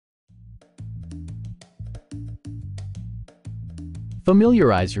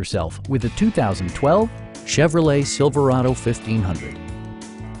Familiarize yourself with the 2012 Chevrolet Silverado 1500.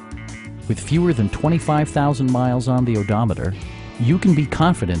 With fewer than 25,000 miles on the odometer, you can be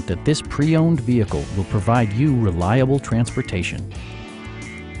confident that this pre-owned vehicle will provide you reliable transportation.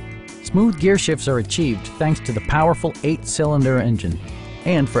 Smooth gear shifts are achieved thanks to the powerful 8-cylinder engine.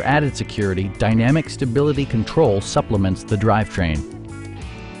 And for added security, dynamic stability control supplements the drivetrain.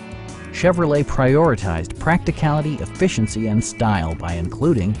 Chevrolet prioritized practicality, efficiency, and style by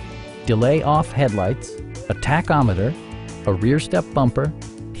including delay-off headlights, a tachometer, a rear step bumper,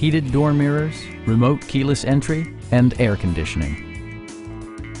 heated door mirrors, remote keyless entry, and air conditioning.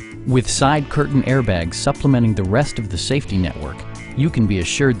 With side curtain airbags supplementing the rest of the safety network, you can be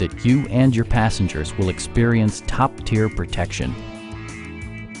assured that you and your passengers will experience top-tier protection.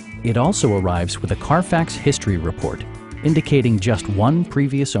 It also arrives with a Carfax history report, indicating just one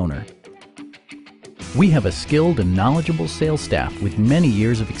previous owner. We have a skilled and knowledgeable sales staff with many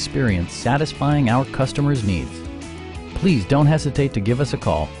years of experience satisfying our customers' needs. Please don't hesitate to give us a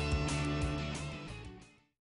call.